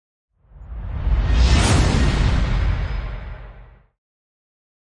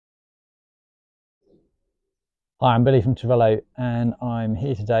Hi, I'm Billy from Trevello, and I'm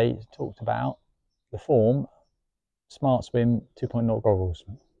here today to talk about the Form Smart Swim 2.0 goggles.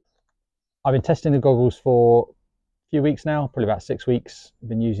 I've been testing the goggles for a few weeks now, probably about 6 weeks. I've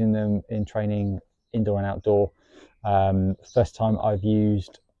been using them in training indoor and outdoor. First time I've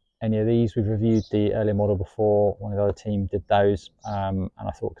used any of these. We've reviewed the earlier model before. One of the other team did those, and I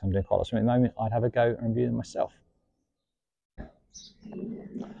thought, because I'm doing quite a lot of swimming at the moment, I'd have a go and review them myself.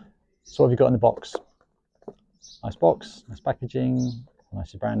 So what have you got in the box? Nice box, nice packaging,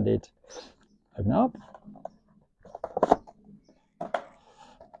 nicely branded. Open it up.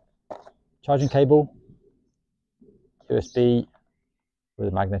 Charging cable, USB with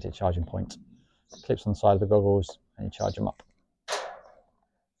a magnetic charging point. Clips on the side of the goggles and you charge them up.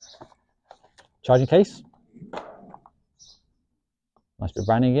 Charging case. Nice bit of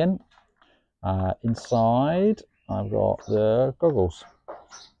branding again. Inside I've got the goggles.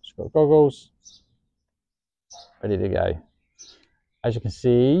 Just got goggles ready to go. As you can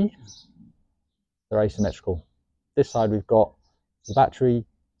see, they're asymmetrical. This side we've got the battery,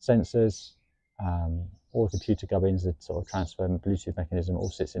 sensors, all the computer gubbins, the sort of transfer and Bluetooth mechanism all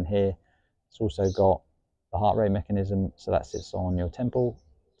sits in here. It's also got the heart rate mechanism, so that sits on your temple,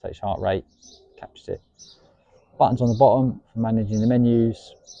 takes your heart rate, captures it. Buttons on the bottom for managing the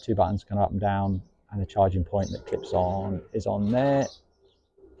menus, 2 buttons going up and down, and the charging point that clips on is on there,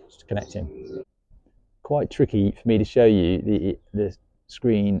 just connecting. Quite tricky for me to show you the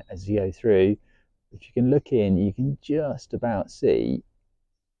screen as you go through. If you can look in, you can just about see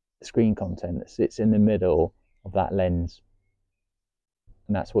the screen content that sits in the middle of that lens,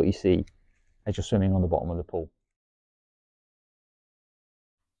 and that's what you see as you're swimming on the bottom of the pool.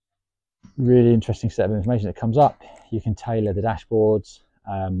 Really interesting set of information that comes up. You can tailor the dashboards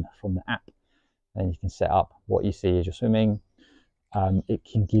from the app, and you can set up what you see as you're swimming. It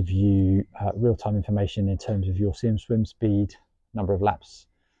can give you real-time information in terms of your swim speed, number of laps,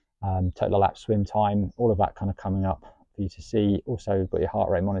 total lap swim time, all of that kind of coming up for you to see. Also, you've got your heart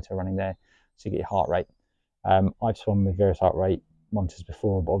rate monitor running there, so you get your heart rate. I've swum with various heart rate monitors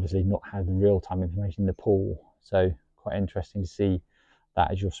before, but obviously not had the real-time information in the pool, so quite interesting to see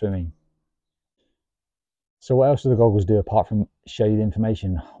that as you're swimming. So what else do the goggles do apart from show you the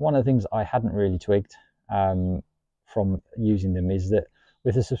information? One of the things I hadn't really twigged from using them is that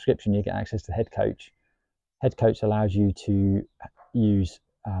with a subscription you get access to Head Coach. Head Coach allows you to use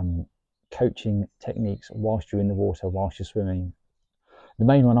coaching techniques whilst you're in the water, whilst you're swimming. The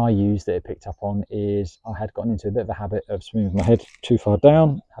main one I used that it picked up on is I had gotten into a bit of a habit of swimming with my head too far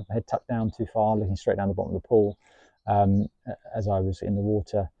down, had my head tucked down too far, looking straight down the bottom of the pool as I was in the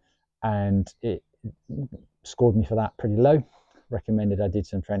water, and it scored me for that pretty low. Recommended I did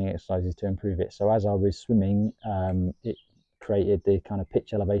some training exercises to improve it. So as I was swimming, it created the kind of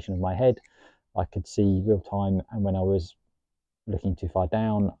pitch elevation of my head. I could see real time, and when I was looking too far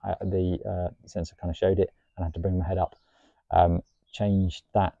down, the sensor kind of showed it, and I had to bring my head up. Changed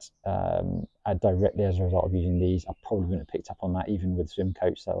that directly as a result of using these. I probably wouldn't have picked up on that even with Swim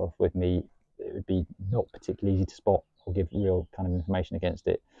Coach set off with me. It would be not particularly easy to spot or give real kind of information against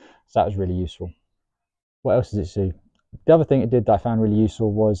it. So that was really useful. What else does it do? The other thing it did that I found really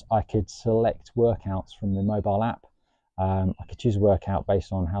useful was I could select workouts from the mobile app. I could choose a workout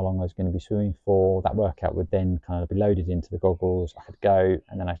based on how long I was going to be swimming for. That workout would then kind of be loaded into the goggles. I could go,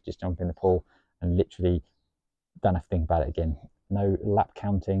 and then I could just jump in the pool and literally don't have to think about it again. No lap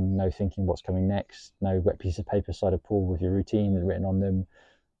counting, no thinking what's coming next, no wet piece of paper side of pool with your routine written on them.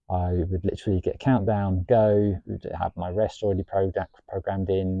 I would literally get a countdown, go, have my rest already programmed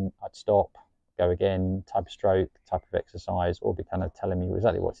in, I'd stop, go again, type of stroke, type of exercise, all be kind of telling me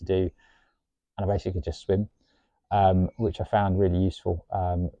exactly what to do, and I basically could just swim, which I found really useful,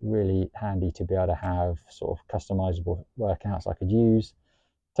 really handy to be able to have sort of customizable workouts I could use,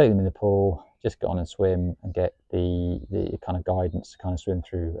 take them in the pool, just get on and swim, and get the kind of guidance to kind of swim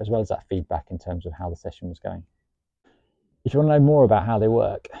through, as well as that feedback in terms of how the session was going. If you want to know more about how they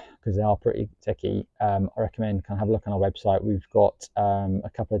work, because they are pretty techy, I recommend kind of have a look on our website. We've got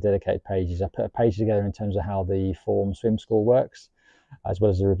a couple of dedicated pages. I put a page together in terms of how the Form swim score works, as well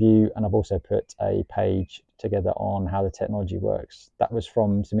as a review, and I've also put a page together on how the technology works. That was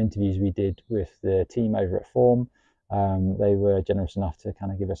from some interviews we did with the team over at Form. They were generous enough to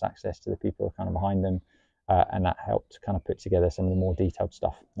kind of give us access to the people kind of behind them, and that helped kind of put together some of the more detailed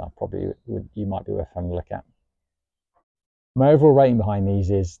stuff that you might be worth having a look at. My overall rating behind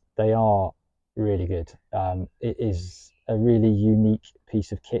these is they are really good. It is a really unique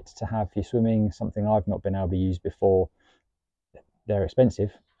piece of kit to have for swimming, something I've not been able to use before. They're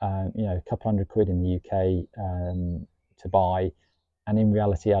expensive, you know, a couple £100 in the UK to buy, and in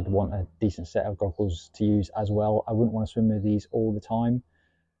reality I'd want a decent set of goggles to use as well. I wouldn't want to swim with these all the time.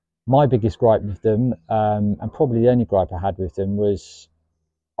 My biggest gripe with them, and probably the only gripe I had with them, was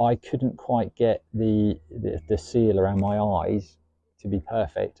I couldn't quite get the seal around my eyes to be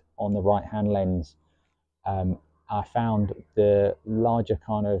perfect on the right hand lens. I found the larger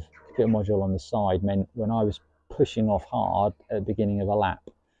kind of computer module on the side meant when I was pushing off hard at the beginning of a lap,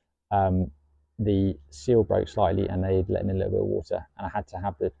 the seal broke slightly and they'd let in a little bit of water, and I had to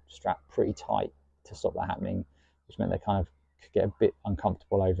have the strap pretty tight to stop that happening, which meant they kind of could get a bit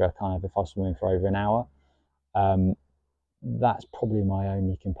uncomfortable over kind of if I was swimming for over an hour. That's probably my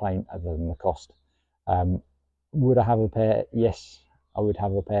only complaint other than the cost. Would I have a pair? Yes, I would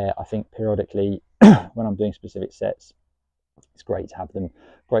have a pair. I think periodically when I'm doing specific sets, it's great to have them,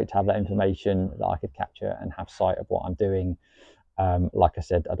 great to have that information that I could capture and have sight of what I'm doing. Like I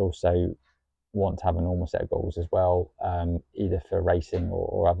said, I'd also want to have a normal set of goggles as well, either for racing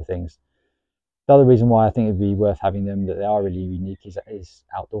or other things. The other reason why I think it'd be worth having them, that they are really unique, is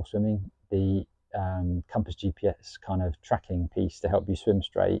outdoor swimming. The compass GPS kind of tracking piece to help you swim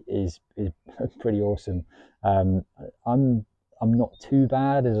straight is pretty awesome. I'm not too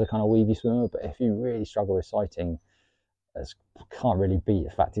bad as a kind of weavy swimmer, but if you really struggle with sighting, can't really beat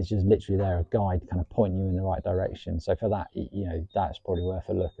the fact it's just literally there, a guide kind of pointing you in the right direction. So for that, that's probably worth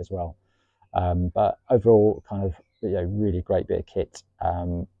a look as well. But overall, kind of really great bit of kit.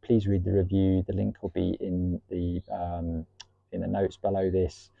 Please read the review. The link will be in the notes below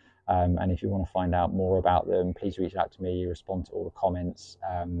this. And if you want to find out more about them, please reach out to me, respond to all the comments,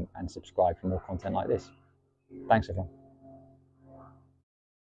 and subscribe for more content like this. Thanks, everyone.